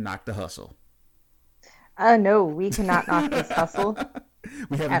knock the hustle? No, we cannot knock this hustle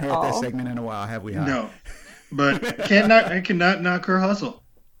We haven't at had that all. segment in a while, have we, Hot? No, but I cannot knock her hustle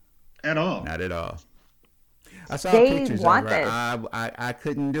at all. Not at all. I saw They pictures of want her. this. I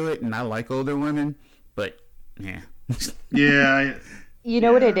couldn't do it, and I like older women, but yeah. Yeah, You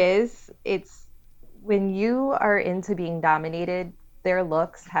know what it Yeah. is? It's when you are into being dominated, their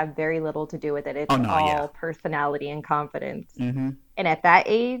looks have very little to do with it. It's Oh, no, all yeah. personality and confidence. Mm-hmm. And at that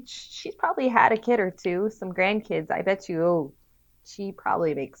age, she's probably had a kid or two, some grandkids. I bet you, oh, she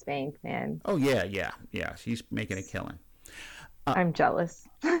probably makes bank, man. Oh, yeah. She's making a killing. I'm jealous.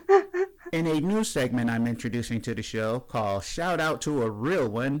 In a new segment I'm introducing to the show called Shout Out to a Real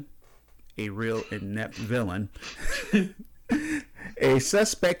One, a real inept villain, a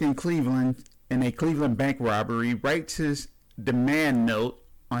suspect in Cleveland in a Cleveland bank robbery writes his demand note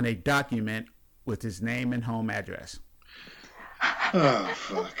on a document with his name and home address. Oh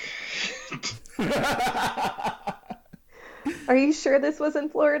fuck. Are you sure this was in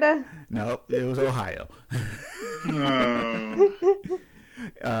Florida? Nope, it was Ohio. Oh.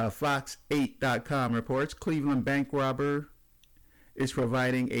 Fox8.com reports Cleveland bank robber is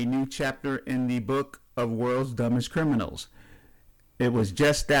providing a new chapter in the book of world's dumbest criminals. It was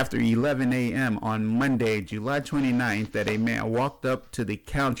just after 11 a.m. on Monday, July 29th, that a man walked up to the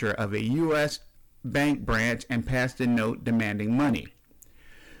counter of a U.S. bank branch and passed a note demanding money.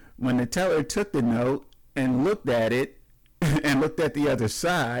 When the teller took the note and looked at it and looked at the other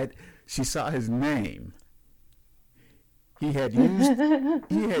side, she saw his name. He had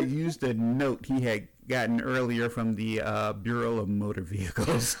used a note he had gotten earlier from the Bureau of Motor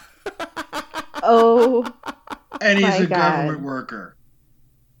Vehicles. Oh, And he's My a God. government worker.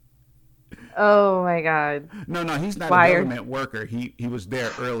 oh my God. No, he's not Why a are- government worker. He was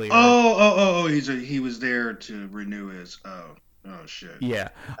there earlier. Oh. He was there to renew his. Oh shit. Yeah.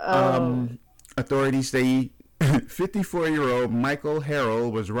 Oh. Authorities say 54-year-old Michael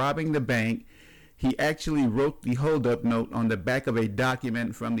Harrell was robbing the bank. He actually wrote the holdup note on the back of a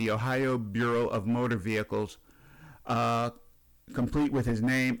document from the Ohio Bureau of Motor Vehicles, complete with his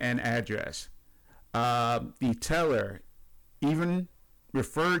name and address. The teller even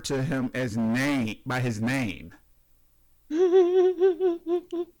referred to him as by his name.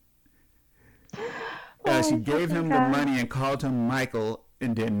 She gave him the God. money and called him Michael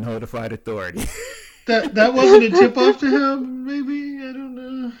and then notified authorities. That wasn't a tip off to him. Maybe I don't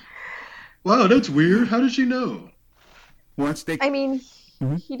know. Wow, that's weird. How did she know? Once they I mean,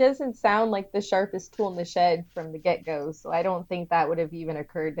 Mhm. he doesn't sound like the sharpest tool in the shed from the get-go, so I don't think that would have even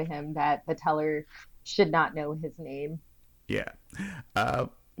occurred to him that the teller should not know his name. Yeah.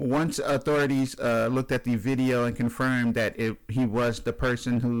 Once authorities looked at the video and confirmed that he was the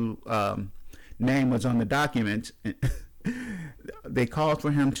person who name was on the document, they called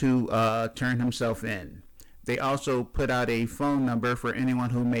for him to turn himself in. They also put out a phone number for anyone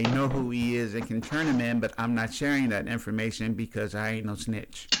who may know who he is and can turn him in, but I'm not sharing that information because I ain't no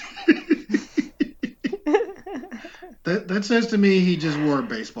snitch. That says to me he just wore a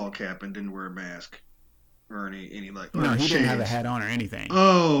baseball cap and didn't wear a mask or any like. No, or he didn't have a shades. hat on or anything.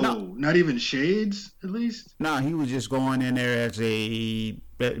 Oh, No. not even shades at least. No, he was just going in there as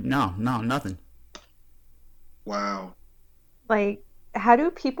nothing. Wow. Like, how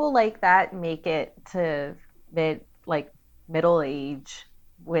do people like that make it to middle age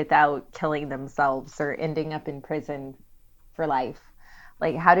without killing themselves or ending up in prison for life?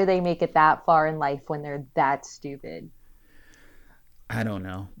 Like, how do they make it that far in life when they're that stupid? I don't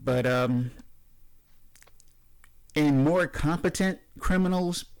know, but in more competent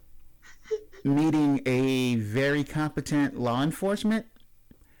criminals meeting a very competent law enforcement,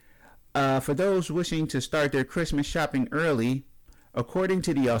 for those wishing to start their Christmas shopping early, according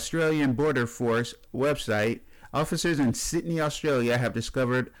to the Australian Border Force website, officers in Sydney, Australia have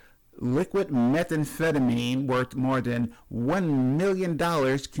discovered liquid methamphetamine worth more than $1 million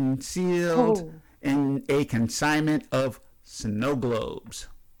concealed Oh, in a consignment of snow globes.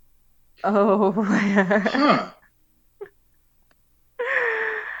 oh. Huh.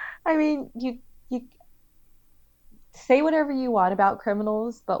 I mean, you say whatever you want about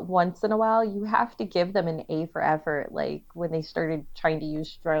criminals, but once in a while you have to give them an A for effort, like when they started trying to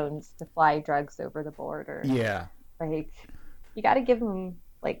use drones to fly drugs over the border. Yeah. Like, you got to give them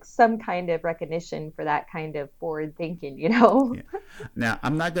like some kind of recognition for that kind of forward thinking, you know? Yeah. Now,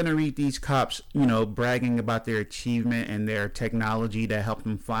 I'm not going to read these cops, bragging about their achievement and their technology to help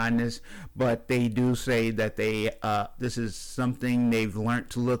them find this, but they do say that this is something they've learned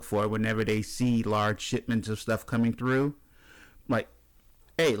to look for whenever they see large shipments of stuff coming through. Like,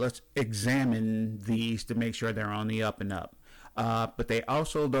 hey, let's examine these to make sure they're on the up and up. But they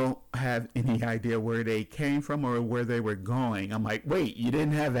also don't have any idea where they came from or where they were going. I'm like, wait, you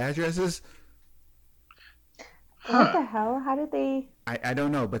didn't have addresses? What Huh. the hell? How did they? I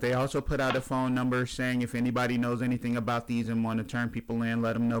don't know, but they also put out a phone number saying if anybody knows anything about these and want to turn people in,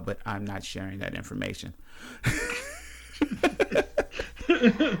 let them know, but I'm not sharing that information.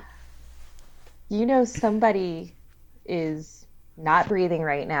 Somebody is not breathing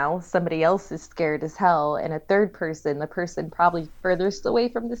right now. Somebody else is scared as hell. And a third person, the person probably furthest away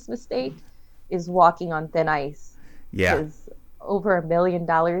from this mistake, is walking on thin ice. Yeah. Because over $1 million,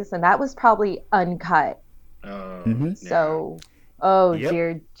 and that was probably uncut. Mm-hmm. Yeah. So, oh Yep.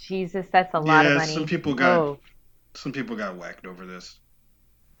 dear Jesus, that's a lot of Yeah, money. some people got whacked over this.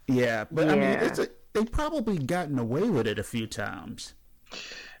 Yeah, but I mean, Yeah. they've probably gotten away with it a few times.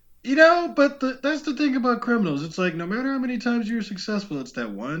 But that's the thing about criminals. It's like no matter how many times you're successful, it's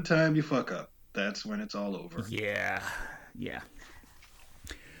that one time you fuck up. That's when it's all over. Yeah, yeah.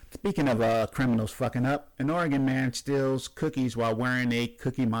 Speaking of criminals fucking up, an Oregon man steals cookies while wearing a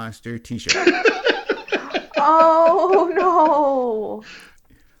Cookie Monster t-shirt. Oh no!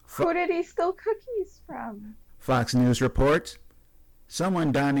 Who did he steal cookies from? Fox News reports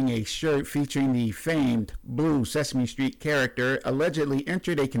someone donning a shirt featuring the famed Blue Sesame Street character allegedly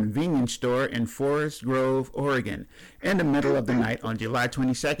entered a convenience store in Forest Grove, Oregon, in the middle of the night on July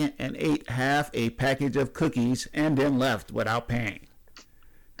 22nd and ate half a package of cookies and then left without paying.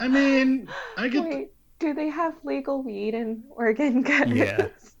 I mean, I get. Wait, do they have legal weed in Oregon? Yeah,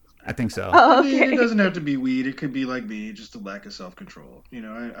 I think so. Oh, I mean, it okay. doesn't have to be weed. It could be like me, just a lack of self control.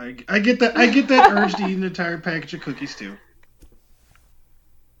 I get that. I get that urge to eat an entire package of cookies too.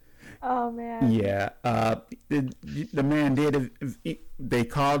 Oh man. Yeah, the man did. They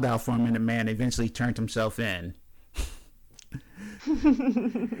called out for him, and the man eventually turned himself in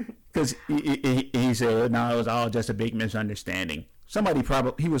because he said, "No, it was all just a big misunderstanding.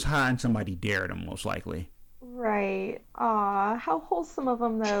 He was high, and somebody dared him, most likely." Right. Aw, how wholesome of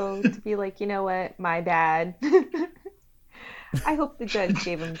them though to be like, you know what, my bad. I hope the judge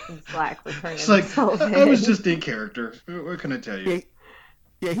gave him some slack for turning It's like himself I was in. just in character. What can I tell you? Yeah,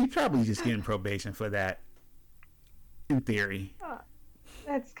 yeah, he's probably just getting probation for that, in theory.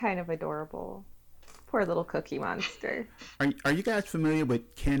 That's kind of adorable. Poor little Cookie Monster. Are you guys familiar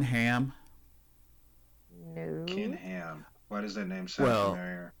with Ken Ham? No. Ken Ham. Why does that name sound Well,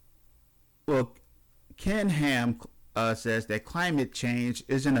 familiar? Well, Ken Ham says that climate change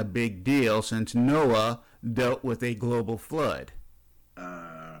isn't a big deal since Noah dealt with a global flood.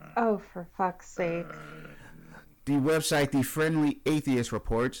 Oh, for fuck's sake. The website The Friendly Atheist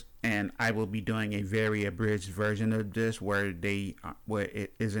reports, and I will be doing a very abridged version of this where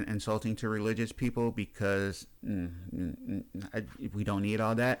it isn't insulting to religious people because we don't need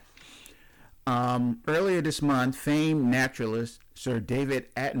all that. Earlier this month, famed naturalist Sir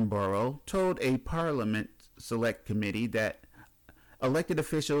David Attenborough told a Parliament Select Committee that elected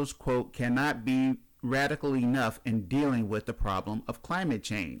officials, quote, cannot be radical enough in dealing with the problem of climate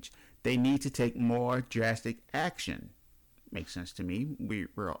change. They need to take more drastic action. Makes sense to me.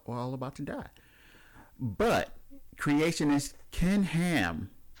 We're all about to die. But creationist Ken Ham,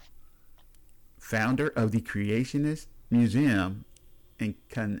 founder of the Creationist Museum in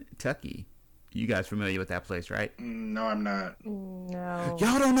Kentucky. You guys familiar with that place, right? No, I'm not. No.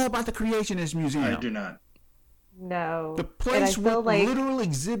 Y'all don't know about the Creationist Museum. I do not. No. The And I place with feel like, literal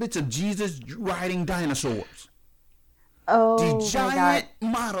exhibits of Jesus riding dinosaurs. oh The my God. giant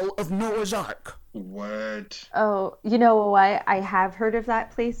model of Noah's Ark. What? Oh, you know what? I have heard of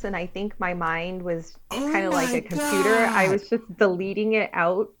that place, and I think my mind was Oh kind of like my a computer. I God. was just deleting it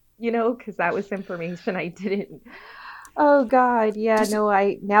out, because that was information I didn't. Oh God, yeah, This, no,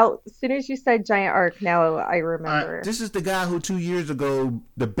 now as soon as you said giant arc, now I remember. this is the guy who 2 years ago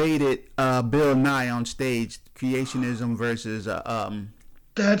debated Bill Nye on stage, creationism versus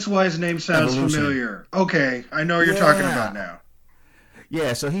That's why his name sounds Evolution. familiar. Okay, I know what you're talking about Yeah. now.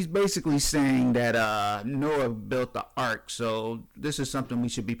 Yeah, so he's basically saying that Noah built the ark, so this is something we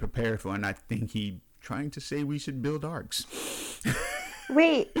should be prepared for, and I think he trying to say we should build arks.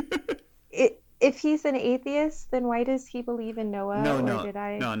 Wait, if he's an atheist, then why does he believe in Noah? No, Or no, did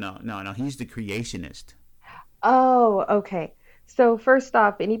I? no. He's the creationist. Oh, okay. So first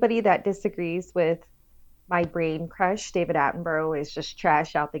off, anybody that disagrees with my brain crush, David Attenborough, is just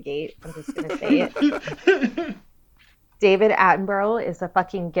trash out the gate. I'm just gonna say it. David Attenborough is a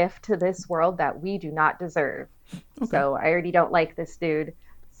fucking gift to this world that we do not deserve. Okay. So I already don't like this dude.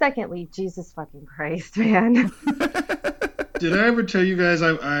 Secondly, Jesus fucking Christ, man. Did I ever tell you guys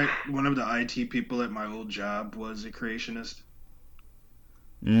I one of the IT people at my old job was a creationist?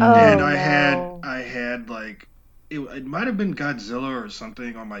 Mm. And Oh I no. had like it might have been Godzilla or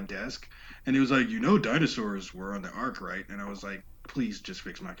something on my desk, and it was like, dinosaurs were on the ark, right? And I was like, please just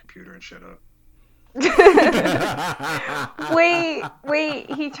fix my computer and shut up.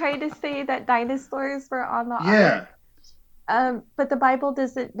 Wait, he tried to say that dinosaurs were on the ark. Yeah, But the Bible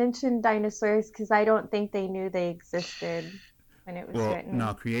doesn't mention dinosaurs because I don't think they knew they existed when it was Well, no, written.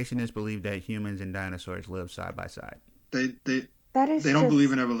 creationists believe that humans and dinosaurs live side by side. they they That they is don't believe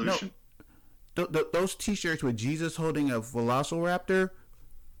just in No, evolution. those T-shirts with Jesus holding a velociraptor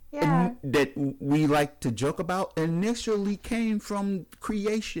yeah. that we like to joke about initially came from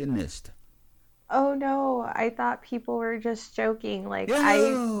creationist. Oh no, I thought people were just joking. Like I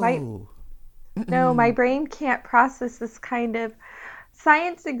my Yo, no, my mm-mm. brain can't process this kind of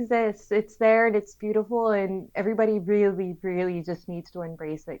science exists. It's there and it's beautiful and everybody really, really just needs to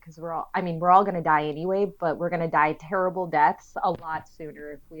embrace it because we're all gonna die anyway, but we're gonna die terrible deaths a lot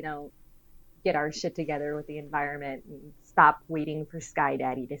sooner if we don't get our shit together with the environment and stop waiting for Sky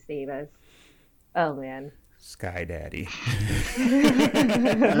Daddy to save us. Oh man. Sky Daddy.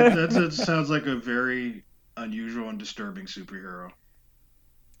 That sounds like a very unusual and disturbing superhero.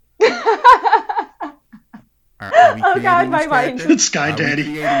 Are we Oh God, creating this my mind. character? Sky Are we Daddy.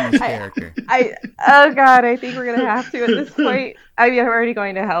 creating this I, character? oh God, I think we're gonna have to at this point. I mean, I'm already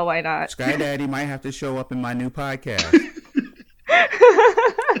going to hell. Why not? Sky Daddy might have to show up in my new podcast.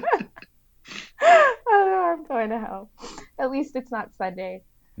 Oh, I'm going to hell. At least it's not Sunday.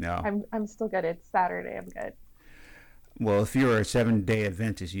 No. I'm still good. It's Saturday. I'm good. Well, if you were a 7-day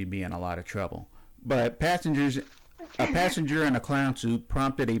Adventist, you'd be in a lot of trouble. But a passenger in a clown suit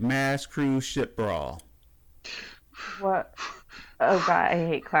prompted a mass cruise ship brawl. What? Oh God, I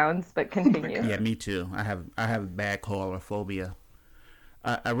hate clowns. But Oh my continue. Yeah, god. me too. I have bad coulrophobia.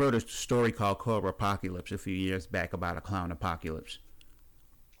 I wrote a story called Cobra Apocalypse a few years back about a clown apocalypse.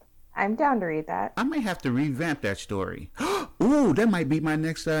 I'm down to read that. I might have to revamp that story. Ooh, that might be my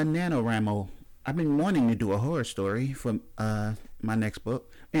next NaNoWriMo. I've been wanting to do a horror story for my next book.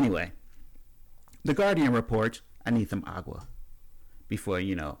 Anyway, The Guardian reports I need some agua before,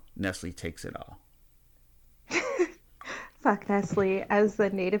 Nestle takes it all. Fuck Nestle. As a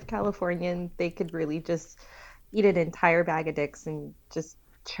native Californian, they could really just eat an entire bag of dicks and just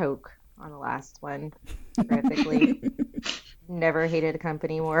choke on the last one horrifically. Never hated a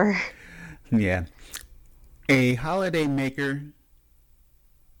company more. Yeah. A holiday maker,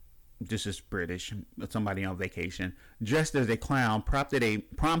 this is British, somebody on vacation, dressed as a clown, prompted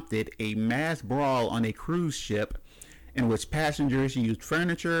a mass brawl on a cruise ship in which passengers used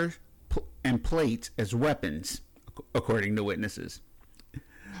furniture and plates as weapons, according to witnesses.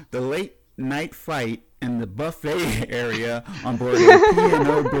 The late night fight in the buffet area on board a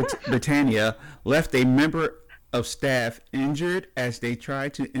P&O Britannia left a member of staff injured as they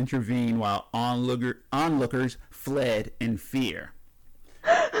tried to intervene while onlookers fled in fear.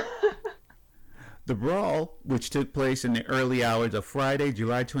 The brawl, which took place in the early hours of Friday,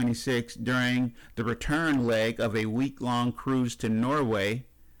 July 26, during the return leg of a week-long cruise to Norway,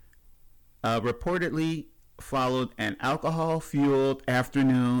 reportedly followed an alcohol-fueled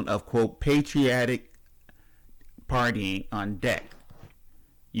afternoon of, quote, patriotic partying on deck.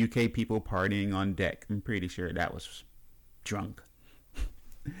 UK people partying on deck. I'm pretty sure that was drunk.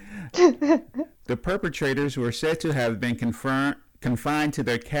 The perpetrators were said to have been confined to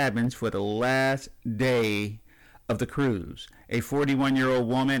their cabins for the last day of the cruise. A 41-year-old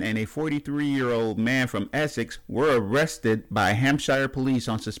woman and a 43-year-old man from Essex were arrested by Hampshire police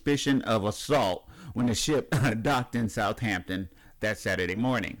on suspicion of assault when the ship docked in Southampton that Saturday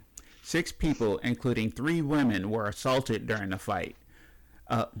morning. 6 people, including 3 women, were assaulted during the fight.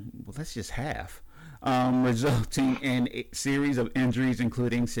 Well, that's just half. Resulting in a series of injuries,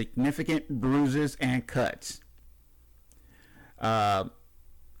 including significant bruises and cuts. In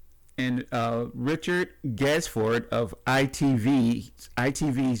And Richard Gasford of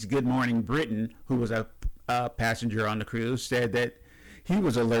ITV's Good Morning Britain, who was a passenger on the cruise, said that he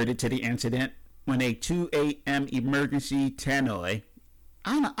was alerted to the incident when a 2 a.m. emergency tannoy,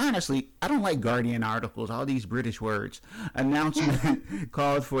 honestly, I don't like Guardian articles, all these British words, announcement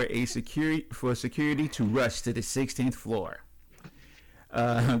called for security to rush to the 16th floor.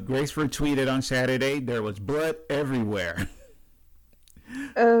 Graceford tweeted on Saturday, there was blood everywhere.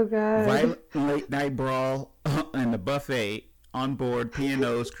 Oh, God. Violent late night brawl and the buffet on board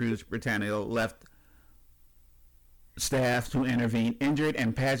P&O's Cruise Britannia left staff to intervene. Injured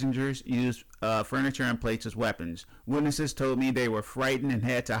and passengers used furniture and plates as weapons. Witnesses told me they were frightened and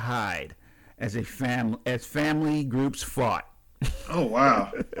had to hide as family groups fought. Oh,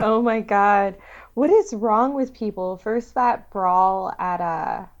 wow. Oh my God. What is wrong with people? First that brawl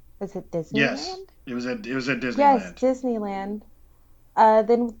at is it Disneyland? Yes. It was at Disneyland. Yes, Disneyland.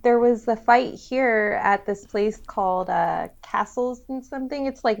 Then there was a fight here at this place called Castles and something.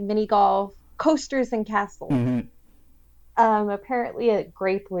 It's like mini golf, coasters and castles. Mm-hmm. Apparently a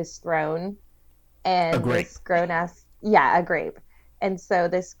grape was thrown, and this grown-ass, a grape. And so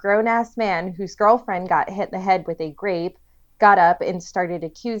this grown-ass man whose girlfriend got hit in the head with a grape got up and started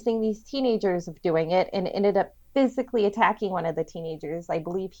accusing these teenagers of doing it and ended up physically attacking one of the teenagers. I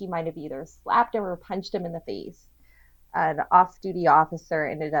believe he might have either slapped him or punched him in the face. An off-duty officer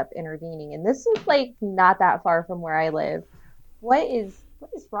ended up intervening, and this is like not that far from where I live. What is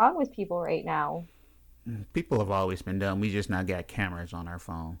wrong with people right now? People have always been dumb. We just now got cameras on our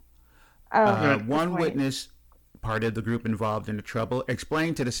phone. One witness, part of the group involved in the trouble,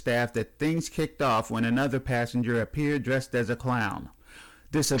 explained to the staff that things kicked off when another passenger appeared dressed as a clown.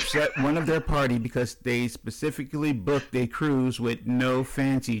 This upset one of their party because they specifically booked a cruise with no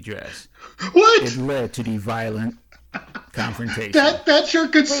fancy dress. What? It led to the violent confrontation. That's your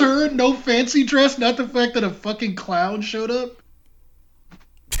concern? Wait. No fancy dress? Not the fact that a fucking clown showed up?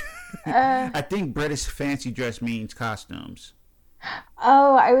 I think British fancy dress means costumes.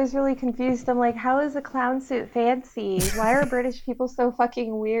 Oh, I was really confused. I'm like, how is a clown suit fancy? Why are British people so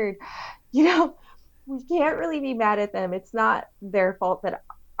fucking weird? You know, we can't really be mad at them. It's not their fault that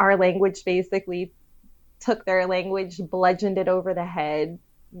our language basically took their language, bludgeoned it over the head,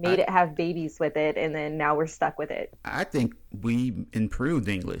 made it have babies with it, and then now we're stuck with it. I think we improved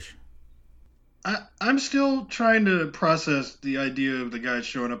English. I'm still trying to process the idea of the guy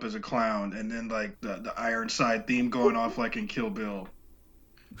showing up as a clown and then like the Ironside theme going off like in Kill Bill.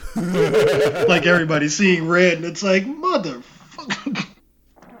 Like everybody seeing red and it's like, motherfucker.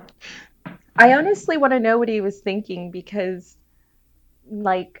 I honestly want to know what he was thinking because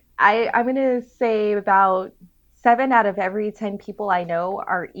like I'm going to say about 7 out of every 10 people I know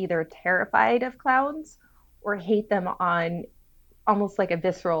are either terrified of clowns or hate them on almost like a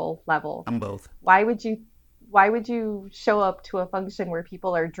visceral level. I'm both. Why would you show up to a function where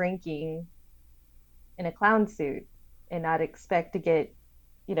people are drinking in a clown suit and not expect to get,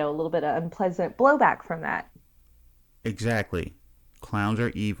 a little bit of unpleasant blowback from that? Exactly. Clowns are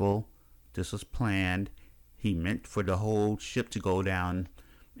evil. This was planned. He meant for the whole ship to go down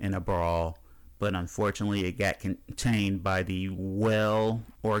in a brawl, but unfortunately it got contained by the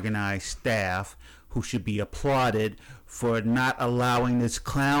well-organized staff who should be applauded for not allowing this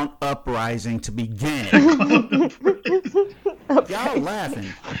clown uprising to begin. Y'all laughing.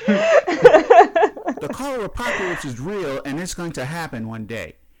 The color apocalypse is real and it's going to happen one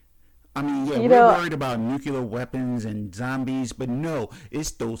day. I mean, yeah, we're worried about nuclear weapons and zombies, but no,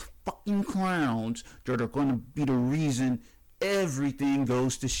 it's those fucking clowns that are going to be the reason everything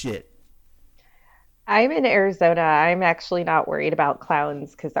goes to shit. I'm in Arizona. I'm actually not worried about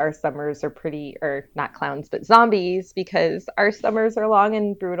clowns because our summers are or not clowns, but zombies, because our summers are long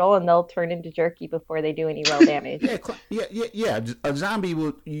and brutal and they'll turn into jerky before they do any real damage. Yeah. A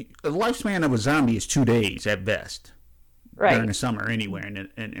lifespan of a zombie is 2 days at best. Right. During the summer anywhere in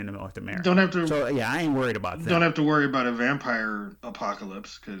North America. Don't have to. So, yeah, I ain't worried about that. Don't have to worry about a vampire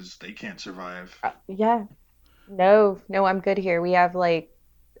apocalypse because they can't survive. Yeah. No, I'm good here. We have like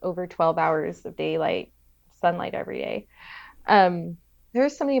over 12 hours of daylight, sunlight every day.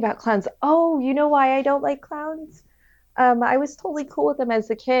 There's something about clowns. Oh, you know why I don't like clowns? I was totally cool with them as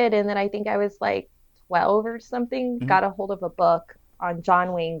a kid, and then I think I was like 12 or something, got a hold of a book on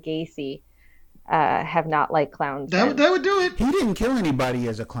John Wayne Gacy. Have not liked clowns. That would do it. He didn't kill anybody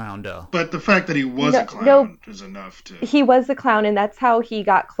as a clown, though. But the fact that he was a clown is enough to... He was a clown, and that's how he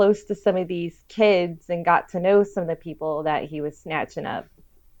got close to some of these kids and got to know some of the people that he was snatching up.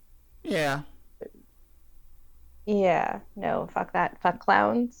 Yeah. Yeah, no, fuck that. Fuck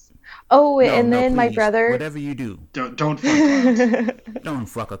clowns. Oh, No, and no, then my please. brother. Whatever you do, Don't fuck clowns. don't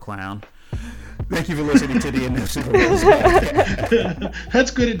fuck a clown. Thank you for listening to the Enough Superheroes podcast.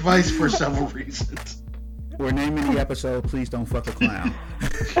 That's good advice for several reasons. We're naming the episode "Please Don't Fuck a Clown."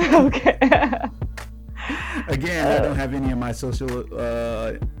 Okay. Again, I don't have any of my social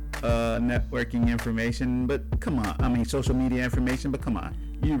networking information, but come on. I mean, social media information, but come on.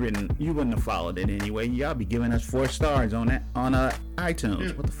 You wouldn't have followed it anyway. Y'all be giving us 4 stars on iTunes.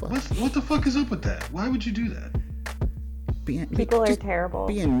 Dude, What the fuck? What the fuck is up with that? Why would you do that? People are just terrible.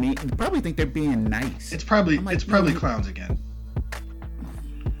 Being mean. Probably think they're being nice. It's probably I'm like, clowns again.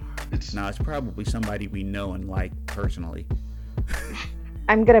 It's probably somebody we know and like personally.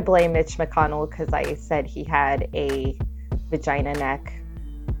 I'm gonna blame Mitch McConnell because I said he had a vagina neck.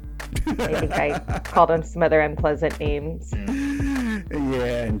 I think I called him some other unpleasant names.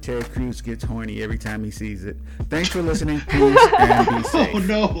 Yeah, and Ted Cruz gets horny every time he sees it. Thanks for listening. Peace and be safe. Oh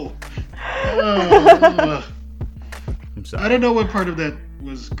no. Oh, I'm sorry. I don't know what part of that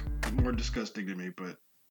was more disgusting to me, but